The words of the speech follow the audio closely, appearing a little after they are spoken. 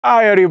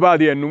Hi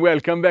everybody and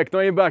welcome back to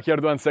my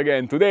backyard once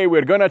again. Today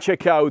we're gonna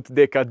check out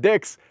the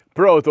Caddx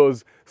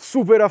Protos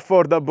super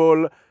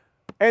affordable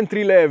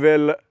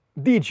entry-level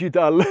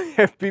digital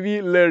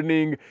FPV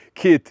learning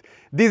kit.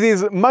 This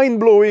is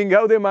mind-blowing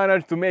how they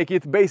managed to make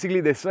it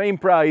basically the same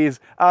price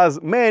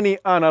as many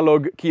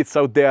analog kits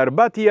out there.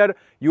 But here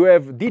you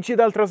have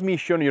digital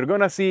transmission, you're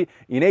gonna see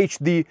in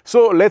HD.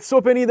 So let's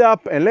open it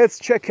up and let's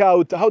check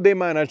out how they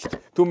managed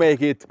to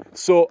make it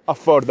so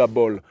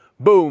affordable.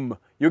 Boom!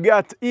 You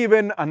got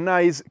even a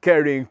nice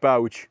carrying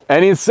pouch.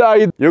 And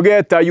inside you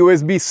get a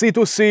USB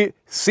C2C,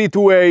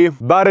 C2A,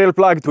 barrel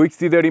plug to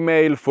XT30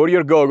 male for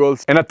your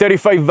goggles, and a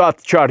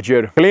 35-watt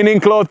charger, cleaning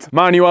cloth,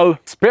 manual,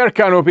 spare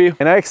canopy,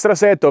 and an extra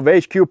set of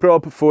HQ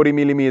prop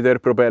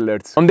 40mm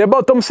propellers. On the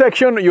bottom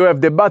section you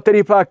have the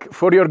battery pack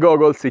for your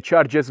goggles. It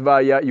charges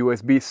via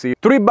USB-C.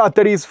 3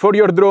 batteries for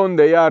your drone.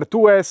 They are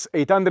 2S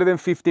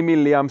 850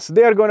 milliamps.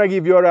 They are gonna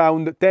give you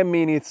around 10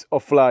 minutes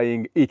of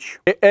flying each.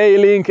 The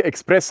Alink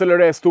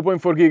LRS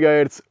 2.4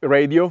 GHz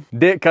radio,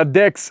 the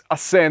Caddx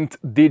Ascent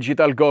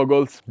digital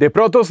goggles, the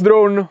Protos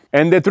Drone,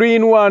 and the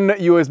 3-in-1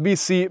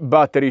 USB-C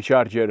battery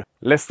charger.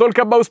 Let's talk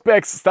about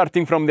specs,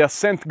 starting from the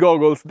Ascent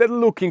goggles that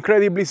look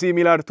incredibly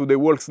similar to the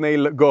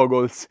Walksnail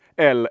goggles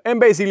L. And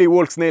basically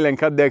Walksnail and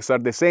Caddx are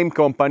the same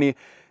company.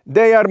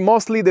 They are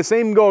mostly the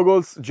same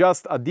goggles,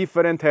 just a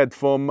different head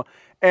foam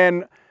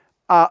and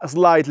a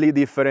slightly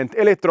different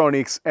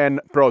electronics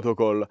and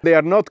protocol. They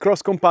are not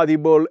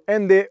cross-compatible,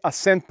 and the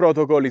Ascent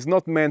protocol is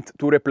not meant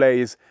to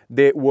replace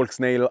the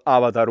Walksnail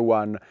Avatar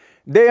one.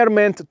 They are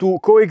meant to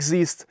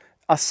coexist,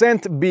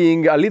 Ascent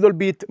being a little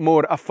bit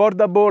more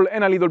affordable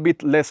and a little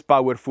bit less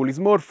powerful. It's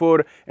more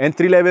for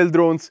entry-level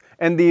drones,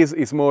 and this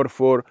is more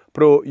for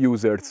pro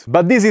users.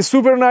 But this is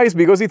super nice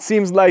because it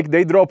seems like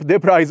they dropped the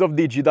price of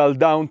digital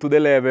down to the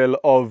level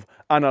of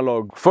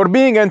analog. For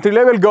being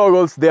entry-level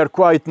goggles, they are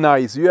quite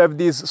nice. You have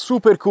this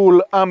super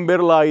cool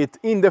amber light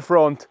in the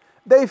front.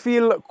 They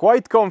feel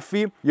quite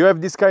comfy. You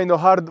have this kind of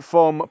hard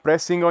foam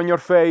pressing on your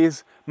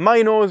face.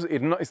 My nose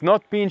is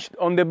not pinched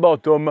on the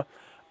bottom.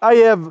 I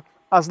have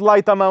a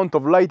slight amount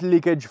of light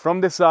leakage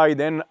from the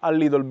side and a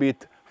little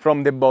bit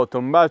from the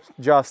bottom, but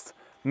just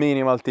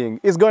minimal thing.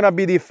 It's gonna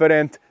be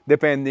different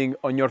depending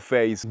on your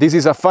face. This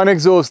is a fan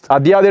exhaust.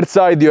 At the other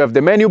side you have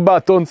the menu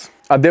buttons.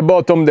 At the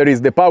bottom there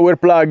is the power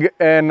plug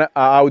and an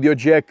audio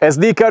jack.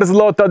 SD card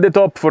slot at the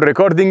top for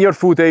recording your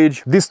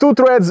footage. These 2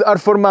 threads are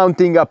for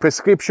mounting a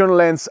prescription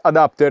lens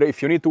adapter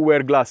if you need to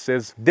wear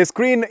glasses. The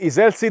screen is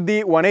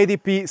LCD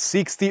 180p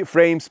 60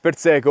 frames per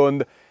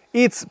second.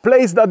 It's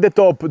placed at the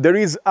top. There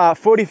is a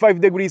 45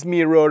 degrees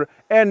mirror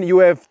and you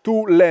have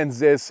 2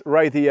 lenses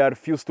right here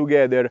fused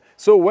together.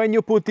 So when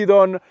you put it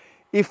on,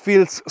 it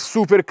feels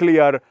super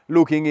clear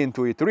looking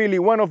into it. Really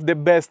one of the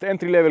best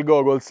entry-level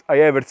goggles I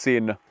ever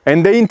seen.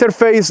 And the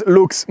interface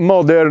looks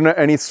modern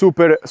and it's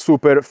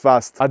super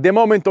fast. At the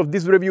moment of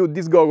this review,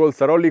 these goggles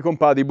are only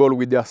compatible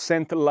with the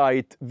Ascent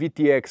Lite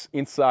VTX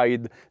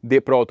inside the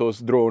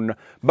Protos Drone.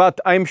 But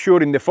I'm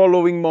sure in the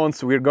following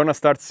months we're gonna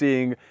start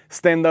seeing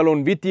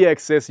standalone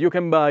VTXs you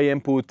can buy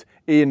and put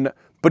in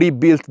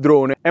pre-built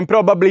drone, and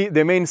probably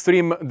the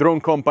mainstream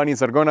drone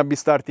companies are gonna be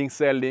starting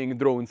selling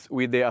drones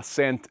with the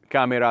Ascent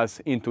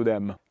cameras into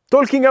them.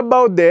 Talking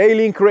about the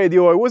Alink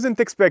radio, I wasn't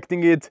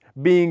expecting it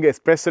being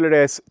Express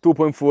LRS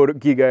 2.4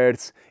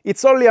 GHz.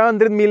 It's only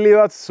 100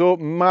 milliwatts, so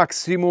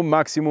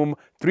maximum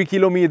 3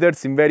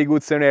 kilometers in very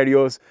good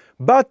scenarios,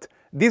 but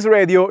this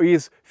radio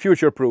is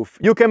future-proof.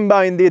 You can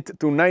bind it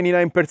to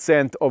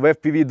 99% of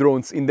FPV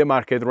drones in the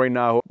market right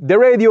now. The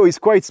radio is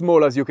quite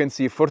small, as you can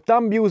see. For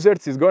thumb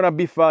users, it's gonna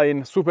be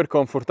fine, super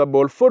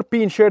comfortable. For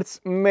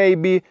pinchers,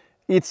 maybe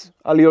it's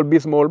a little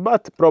bit small,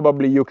 but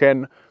probably you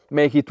can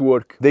make it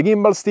work. The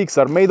gimbal sticks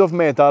are made of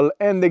metal,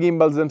 and the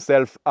gimbals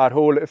themselves are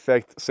Hall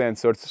effect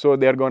sensors, so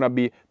they're gonna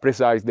be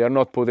precise, they are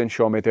not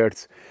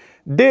potentiometers.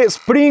 The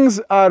springs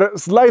are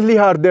slightly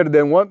harder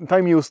than what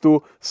I'm used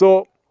to,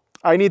 so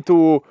I need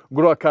to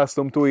grow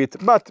accustomed to it,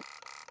 but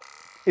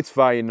it's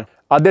fine.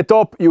 At the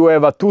top you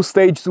have a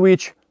 2-stage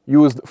switch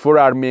used for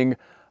arming,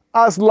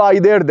 a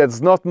slider that's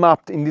not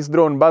mapped in this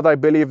drone, but I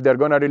believe they're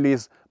gonna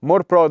release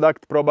more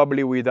product,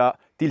 probably with a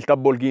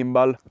tiltable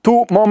gimbal.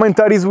 2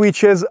 momentary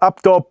switches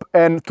up top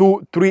and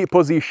 2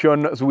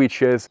 3-position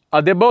switches.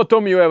 At the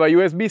bottom you have a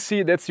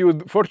USB-C that's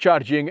used for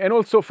charging and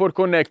also for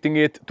connecting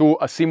it to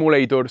a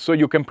simulator so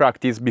you can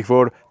practice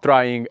before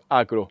trying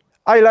Acro.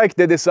 I like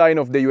the design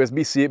of the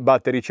USB-C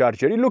battery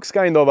charger. It looks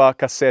kind of a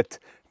cassette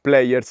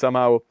player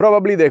somehow.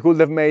 Probably they could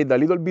have made a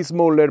little bit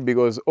smaller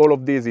because all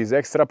of this is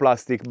extra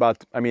plastic,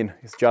 but I mean,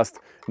 it's just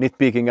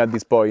nitpicking at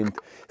this point.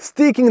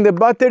 Sticking the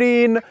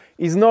battery in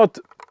is not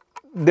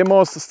the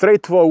most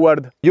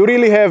straightforward. You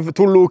really have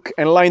to look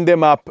and line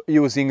them up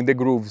using the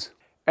grooves.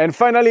 And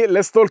finally,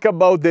 let's talk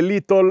about the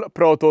little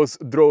Protos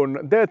drone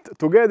that,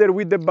 together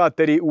with the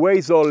battery,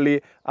 weighs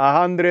only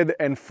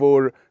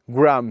 104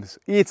 grams.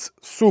 It's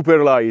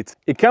super light.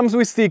 It comes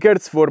with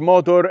stickers for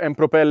motor and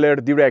propeller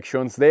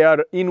directions. They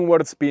are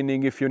inward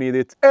spinning if you need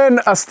it. And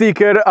a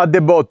sticker at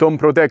the bottom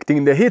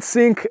protecting the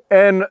heatsink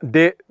and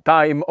the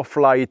time of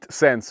flight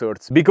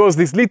sensors. Because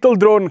this little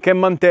drone can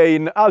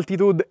maintain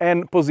altitude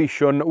and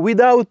position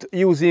without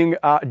using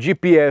a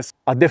GPS.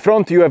 At the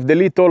front you have the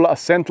little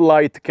Ascent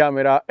Light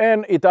camera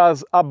and it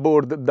has a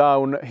board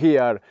down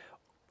here.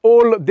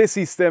 All the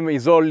system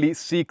is only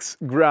 6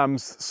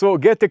 grams, so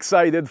get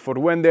excited for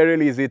when they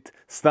release it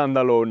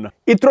standalone.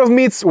 It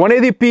transmits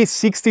 180p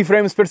 60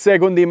 frames per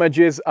second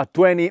images at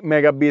 20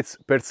 megabits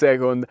per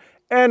second,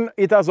 and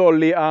it has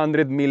only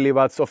 100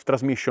 milliwatts of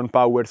transmission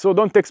power, so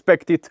don't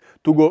expect it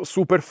to go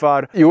super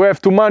far. You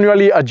have to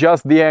manually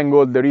adjust the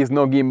angle, there is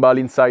no gimbal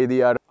inside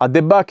here. At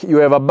the back you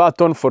have a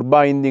button for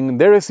binding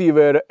the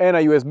receiver and a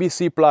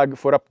USB-C plug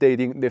for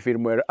updating the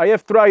firmware. I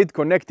have tried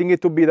connecting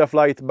it to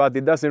Betaflight, but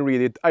it doesn't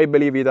read it. I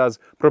believe it has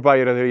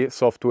proprietary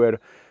software.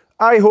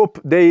 I hope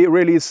they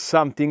release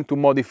something to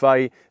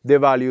modify the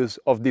values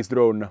of this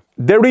drone.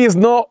 There is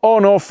no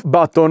on-off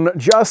button,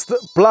 just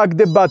plug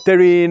the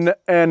battery in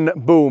and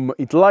boom,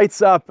 it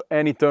lights up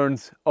and it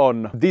turns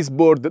on. This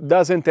board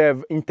doesn't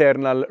have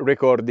internal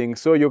recording,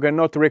 so you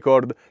cannot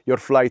record your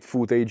flight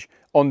footage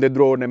on the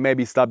drone and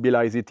maybe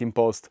stabilize it in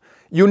post.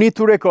 You need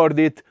to record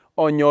it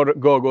on your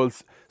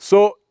goggles,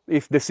 so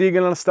if the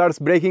signal starts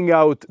breaking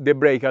out, the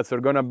breakouts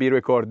are gonna be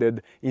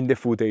recorded in the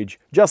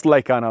footage, just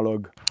like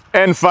analog.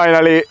 And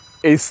finally,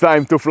 it's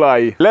time to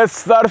fly. Let's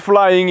start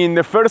flying in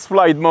the first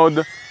flight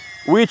mode,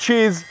 which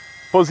is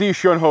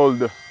position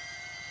hold.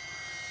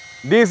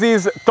 This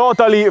is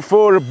totally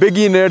for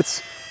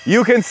beginners.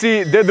 You can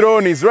see the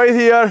drone is right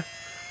here.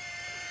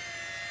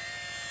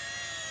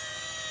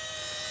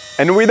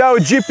 And without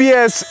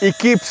GPS, it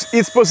keeps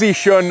its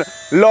position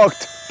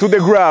locked to the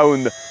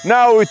ground.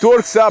 Now it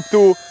works up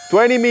to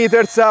 20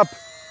 meters up.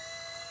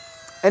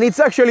 And it's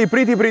actually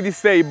pretty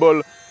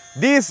stable.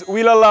 This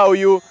will allow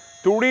you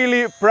to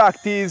really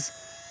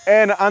practice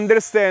and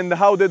understand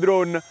how the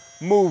drone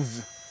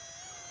moves.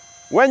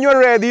 When you're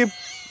ready,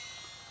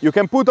 you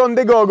can put on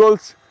the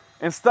goggles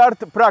and start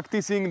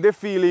practicing the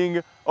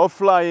feeling of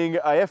flying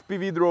a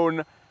FPV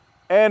drone,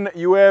 and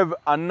you have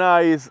a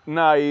nice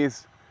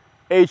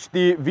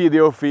HD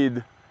video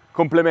feed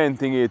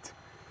complementing it.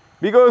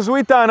 Because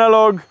with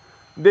analog,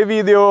 the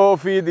video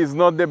feed is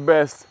not the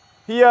best.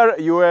 Here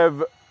you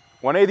have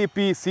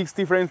 180p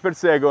 60 frames per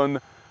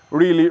second,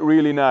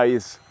 really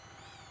nice.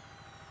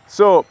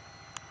 So,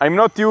 I'm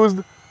not used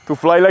to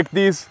fly like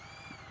this.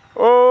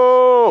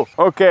 Oh,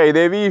 okay,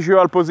 the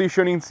visual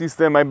positioning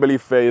system I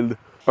believe failed.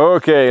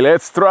 Okay,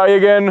 let's try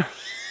again.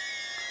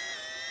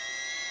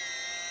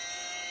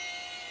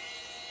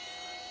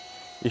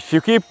 If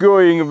you keep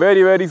going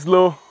very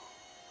slow,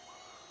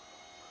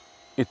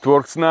 it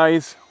works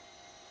nice.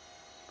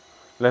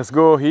 Let's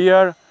go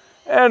here.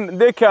 And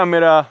the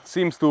camera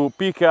seems to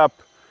pick up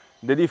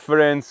the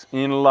difference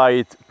in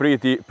light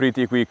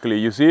pretty quickly,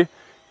 you see?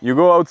 You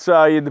go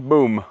outside,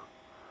 boom,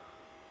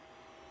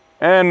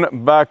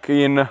 and back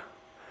in,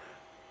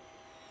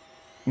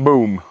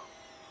 boom.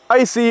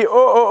 I see,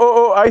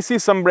 I see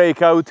some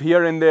breakout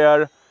here and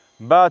there,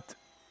 but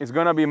it's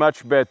gonna be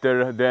much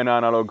better than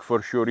analog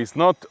for sure. It's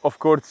not, of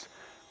course,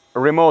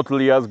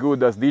 remotely as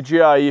good as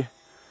DJI,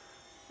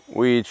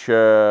 which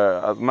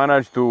has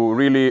managed to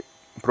really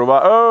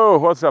provide, oh,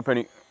 what's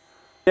happening?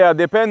 Yeah,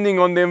 depending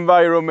on the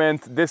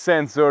environment, the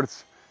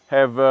sensors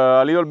have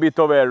a little bit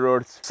of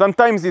errors.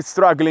 Sometimes it's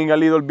struggling a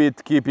little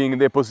bit keeping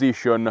the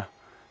position.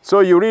 So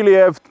you really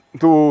have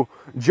to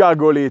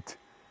juggle it.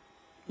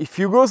 If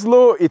you go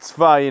slow, it's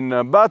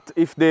fine. But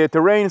if the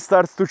terrain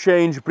starts to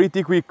change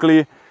pretty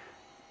quickly,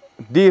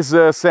 this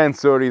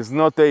sensor is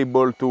not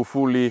able to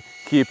fully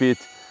keep it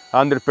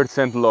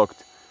 100%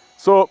 locked.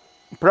 So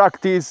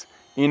practice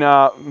in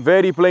a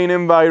very plain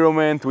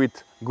environment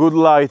with good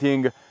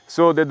lighting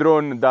so the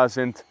drone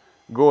doesn't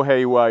go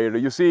haywire.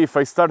 You see, if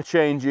I start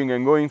changing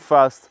and going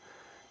fast,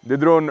 the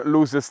drone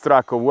loses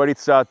track of where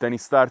it's at and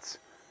it starts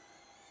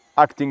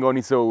acting on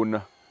its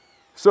own.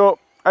 So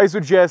I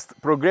suggest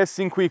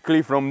progressing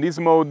quickly from this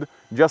mode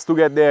just to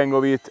get the hang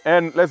of it,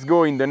 and let's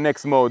go in the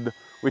next mode,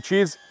 which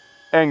is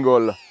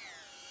angle.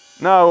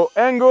 Now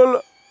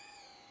angle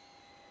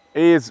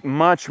is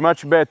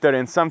much better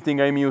and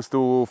something I'm used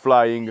to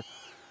flying.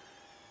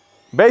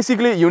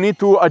 Basically you need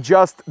to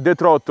adjust the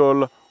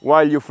throttle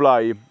while you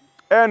fly,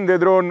 and the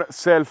drone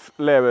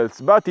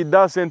self-levels, but it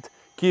doesn't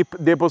keep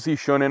the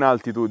position and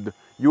altitude.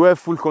 You have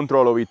full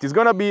control of it. It's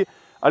gonna be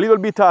a little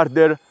bit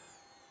harder,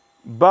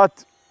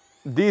 but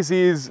this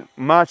is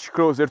much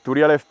closer to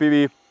real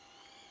FPV.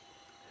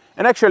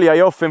 And actually I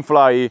often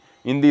fly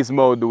in this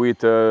mode with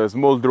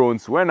small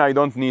drones when I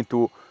don't need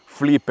to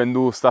flip and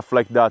do stuff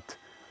like that.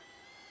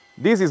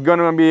 This is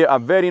gonna be a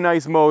very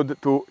nice mode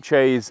to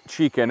chase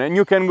chicken, and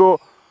you can go,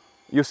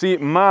 you see,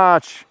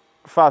 much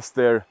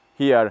faster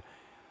here.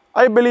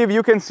 I believe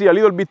you can see a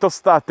little bit of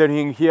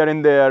stuttering here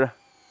and there.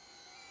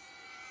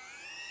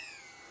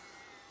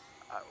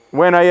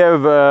 When I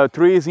have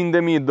trees in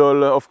the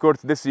middle, of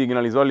course the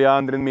signal is only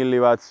 100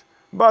 milliwatts,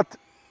 but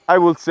I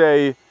would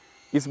say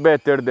it's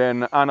better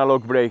than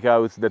analog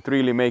breakouts that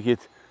really make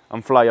it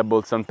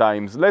unflyable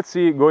sometimes. Let's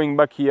see, going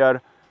back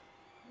here.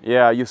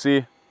 Yeah, you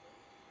see?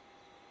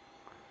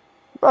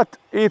 But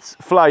it's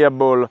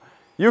flyable.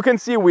 You can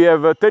see we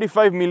have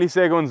 35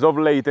 milliseconds of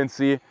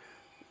latency,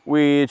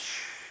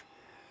 which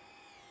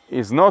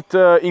is not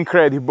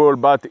incredible,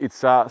 but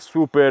it's a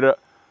super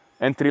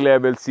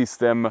entry-level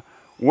system.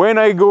 When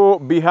I go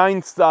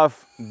behind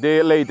stuff,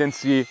 the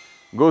latency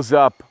goes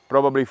up,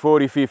 probably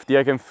 40, 50,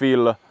 I can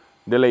feel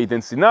the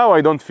latency. Now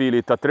I don't feel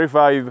it. At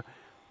 35,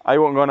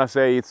 I'm gonna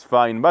say it's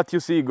fine, but you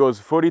see it goes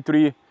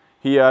 43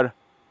 here.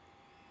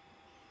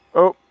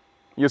 Oh,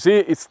 you see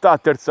it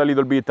stutters a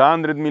little bit,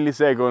 100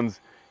 milliseconds,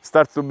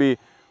 starts to be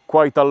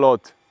quite a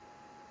lot.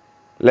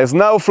 Let's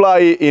now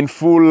fly in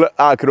full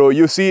Acro.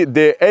 You see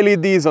the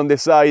LEDs on the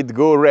side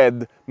go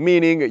red,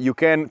 meaning you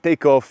can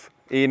take off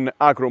in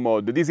Acro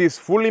mode. This is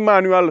fully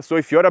manual, so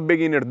if you're a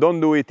beginner, don't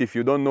do it if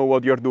you don't know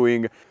what you're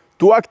doing.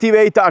 To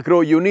activate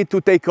Acro, you need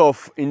to take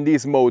off in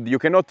this mode. You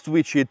cannot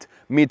switch it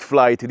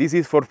mid-flight. This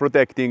is for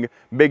protecting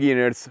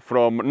beginners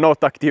from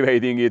not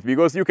activating it,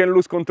 because you can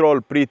lose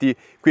control pretty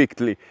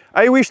quickly.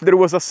 I wish there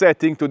was a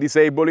setting to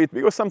disable it,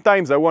 because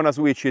sometimes I want to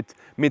switch it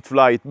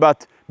mid-flight,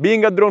 but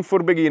being a drone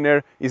for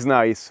beginner is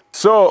nice.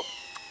 So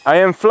I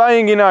am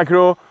flying in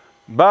Acro,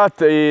 but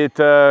it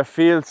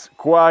feels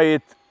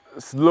quite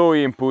slow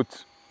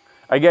input.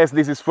 I guess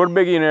this is for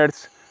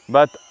beginners,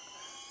 but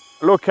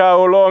look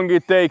how long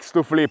it takes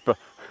to flip.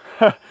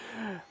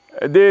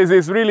 This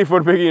is really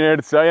for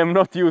beginners. I am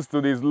not used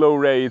to these low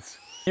rates.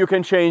 You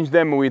can change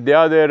them with the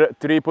other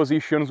 3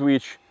 positions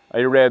which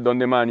I read on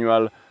the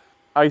manual.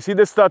 I see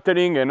the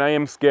stuttering and I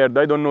am scared.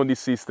 I don't know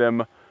this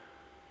system.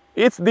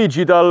 It's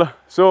digital,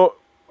 so...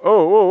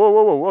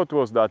 Oh, what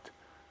was that?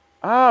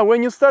 Ah,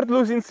 when you start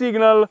losing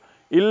signal,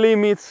 it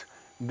limits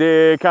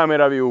the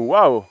camera view.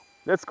 Wow,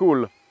 that's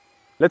cool.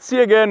 Let's see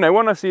again. I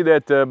want to see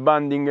that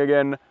banding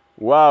again.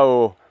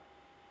 Wow.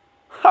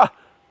 Ha!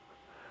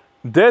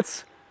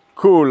 That's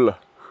cool.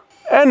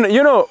 And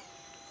you know,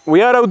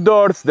 we are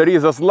outdoors, there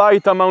is a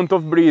slight amount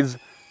of breeze.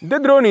 The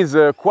drone is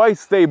quite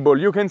stable.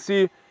 You can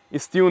see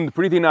it's tuned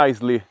pretty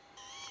nicely.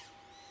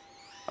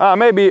 Ah,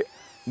 maybe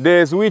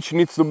the switch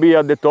needs to be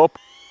at the top.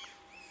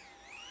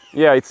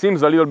 Yeah, it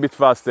seems a little bit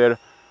faster.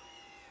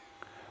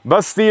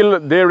 But still,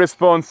 the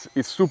response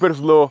is super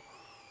slow.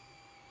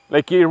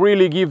 Like, it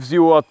really gives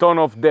you a ton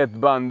of dead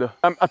band.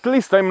 At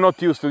least I'm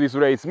not used to these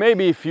rates.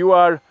 Maybe if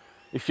you're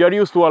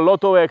used to a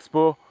lot of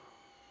expo,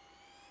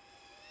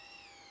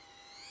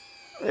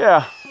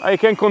 yeah, I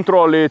can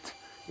control it.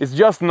 It's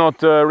just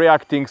not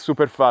reacting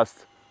super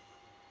fast.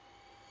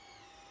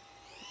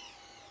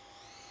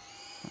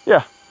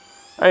 Yeah,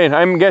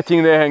 I'm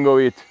getting the hang of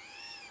it.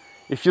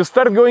 If you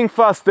start going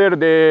faster,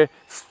 the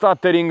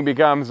stuttering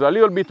becomes a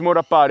little bit more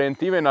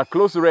apparent, even at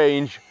close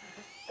range,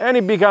 and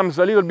it becomes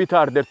a little bit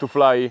harder to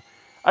fly.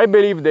 I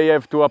believe they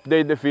have to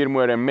update the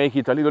firmware and make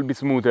it a little bit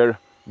smoother,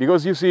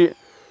 because you see,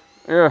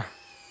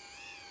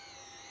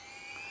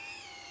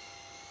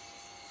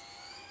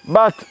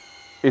 but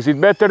is it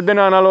better than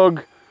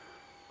analog?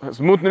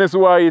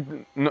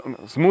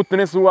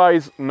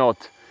 Smoothness-wise,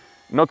 not.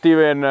 Not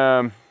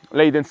even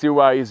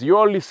latency-wise. You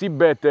only see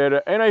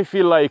better, and I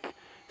feel like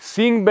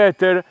seeing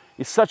better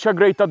is such a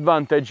great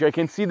advantage. I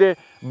can see the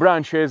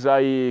branches,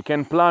 I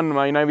can plan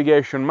my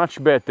navigation much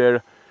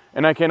better,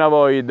 and I can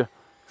avoid...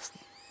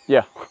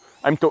 Yeah,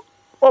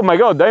 oh my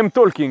god, I am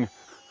talking!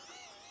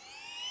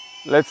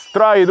 Let's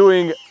try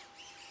doing...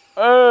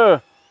 No.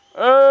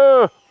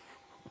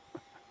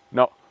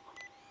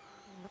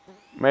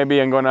 Maybe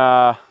I'm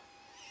gonna...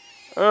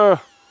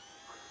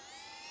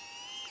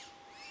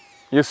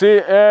 You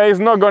see, it's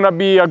not gonna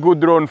be a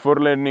good drone for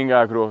learning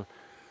Acro.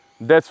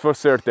 That's for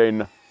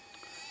certain.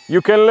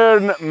 You can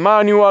learn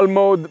manual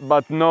mode,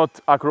 but not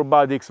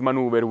acrobatics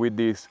maneuver with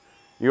this,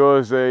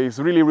 because it's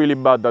really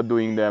bad at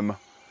doing them.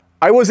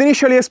 I was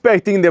initially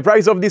expecting the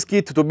price of this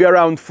kit to be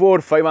around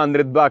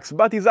 $400-500,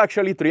 but it's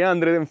actually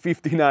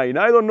 $359.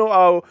 I don't know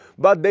how,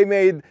 but they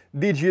made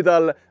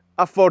digital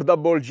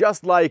affordable,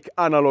 just like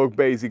analog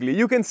basically.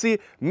 You can see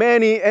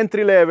many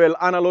entry-level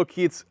analog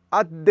kits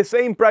at the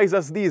same price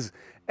as this,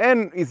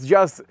 and it's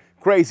just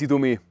crazy to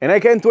me. And I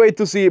can't wait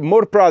to see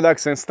more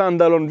products and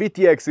standalone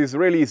VTXs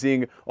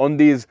releasing on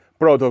this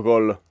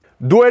protocol.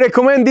 Do I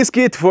recommend this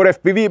kit for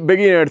FPV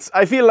beginners?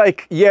 I feel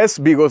like yes,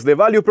 because the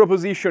value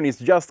proposition is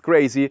just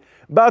crazy,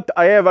 but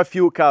I have a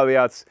few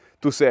caveats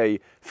to say.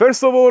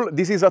 First of all,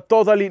 this is a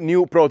totally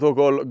new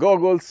protocol,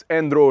 goggles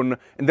and drone,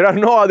 and there are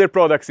no other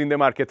products in the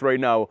market right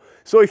now.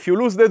 So if you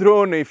lose the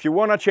drone, if you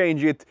want to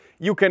change it,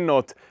 you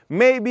cannot.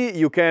 Maybe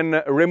you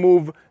can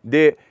remove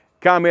the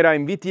camera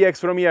in VTX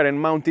from here and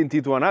mount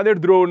it to another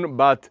drone,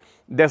 but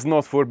that's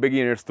not for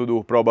beginners to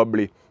do,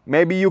 probably.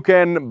 Maybe you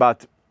can,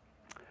 but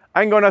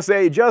I'm gonna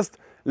say just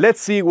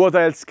let's see what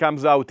else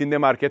comes out in the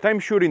market. I'm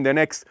sure in the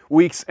next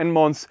weeks and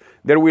months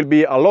there will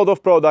be a lot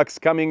of products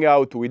coming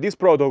out with this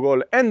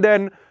protocol, and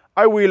then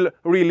I will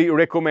really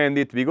recommend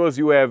it because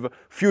you have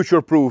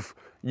future-proof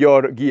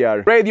your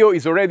gear. Radio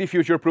is already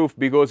future-proof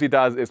because it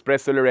has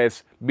Express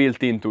LRS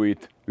built into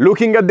it.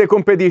 Looking at the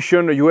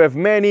competition, you have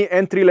many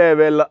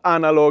entry-level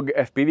analog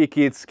FPV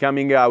kits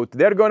coming out.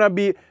 They're gonna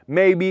be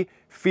maybe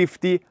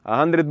 50,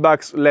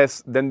 $100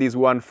 less than this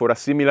one for a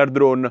similar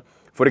drone.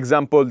 For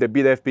example, the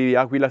Beta FPV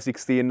Aquila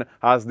 16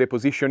 has the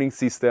positioning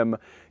system.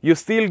 You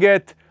still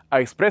get a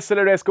Express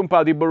LRS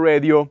compatible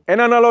radio,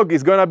 and analog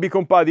is gonna be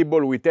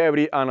compatible with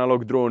every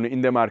analog drone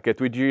in the market,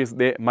 which is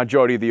the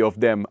majority of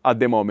them at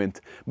the moment.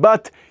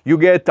 But you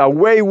get a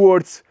way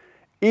worse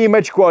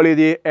image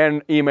quality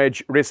and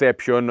image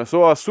reception.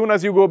 So as soon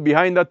as you go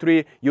behind a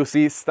tree, you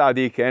see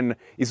static and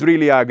it's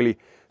really ugly.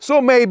 So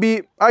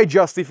maybe I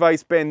justify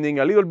spending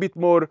a little bit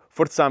more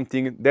for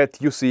something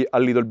that you see a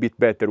little bit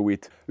better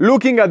with.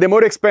 Looking at the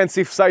more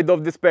expensive side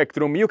of the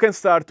spectrum, you can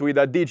start with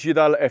a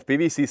digital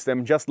FPV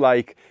system just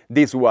like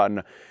this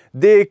one.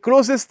 The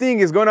closest thing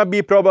is gonna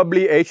be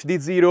probably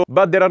HD0,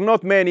 but there are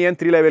not many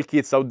entry-level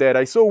kits out there.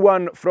 I saw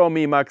one from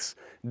Emax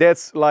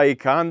that's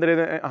like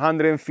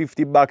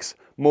 150 bucks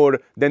more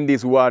than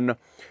this one.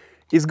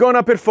 It's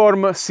gonna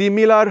perform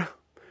similar.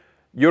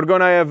 You're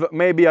gonna have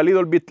maybe a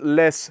little bit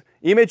less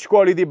image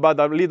quality, but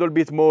a little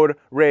bit more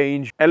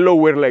range and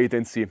lower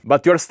latency.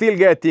 But you're still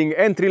getting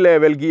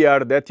entry-level gear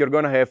that you're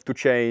gonna have to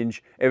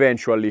change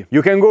eventually.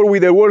 You can go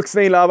with a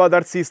Walksnail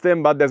avatar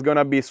system, but that's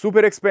gonna be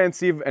super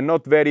expensive and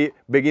not very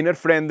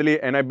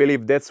beginner-friendly, and I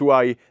believe that's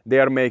why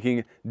they are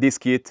making this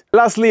kit.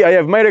 Lastly, I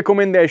have my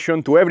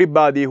recommendation to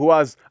everybody who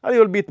has a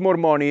little bit more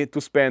money to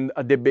spend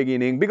at the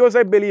beginning, because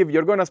I believe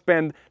you're gonna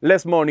spend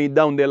less money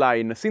down the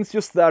line, since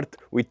you start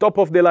with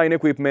top-of-the-line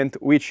equipment,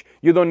 which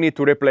you don't need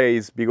to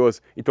replace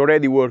because it already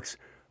works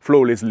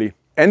flawlessly.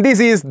 And this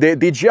is the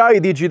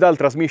DJI digital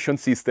transmission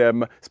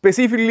system,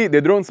 specifically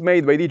the drones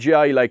made by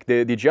DJI, like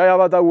the DJI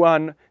Avata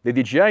 1, the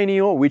DJI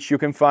Neo, which you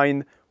can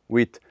find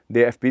with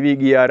the FPV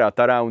gear at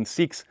around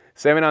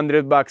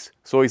 $600-700,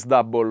 so it's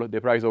double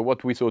the price of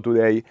what we saw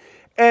today,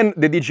 and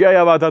the DJI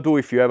Avata 2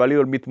 if you have a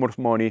little bit more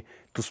money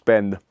to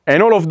spend.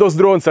 And all of those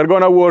drones are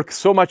gonna work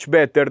so much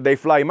better, they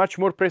fly much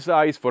more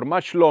precise for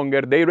much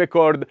longer, they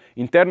record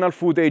internal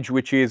footage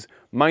which is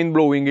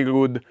mind-blowingly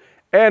good,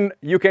 and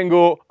you can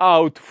go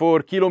out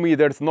for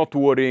kilometers not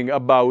worrying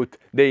about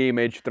the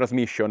image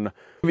transmission.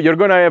 You're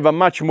gonna have a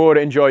much more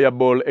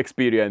enjoyable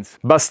experience.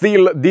 But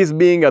still, this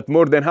being at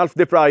more than half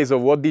the price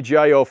of what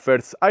DJI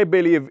offers, I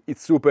believe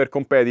it's super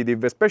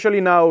competitive,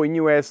 especially now in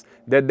US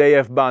that they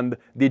have banned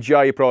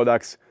DJI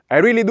products. I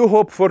really do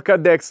hope for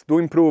Caddx to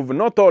improve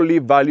not only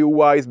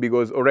value-wise,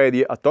 because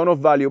already a ton of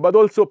value, but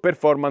also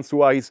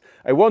performance-wise.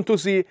 I want to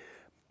see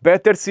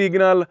better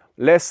signal,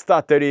 less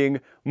stuttering,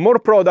 more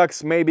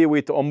products maybe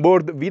with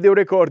onboard video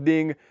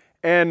recording,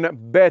 and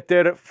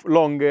better,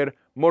 longer,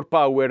 more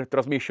power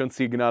transmission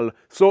signal,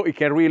 so it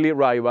can really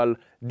rival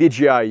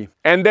DJI.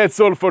 And that's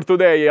all for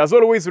today. As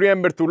always,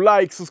 remember to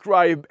like,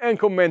 subscribe, and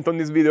comment on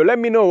this video. Let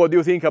me know what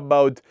you think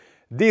about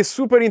this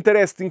super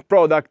interesting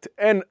product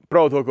and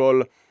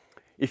protocol.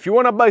 If you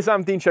want to buy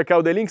something, check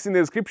out the links in the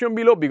description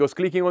below, because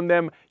clicking on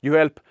them, you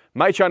help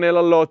my channel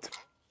a lot.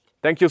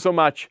 Thank you so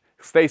much,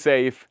 stay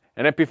safe,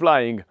 and happy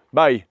flying.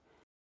 Bye!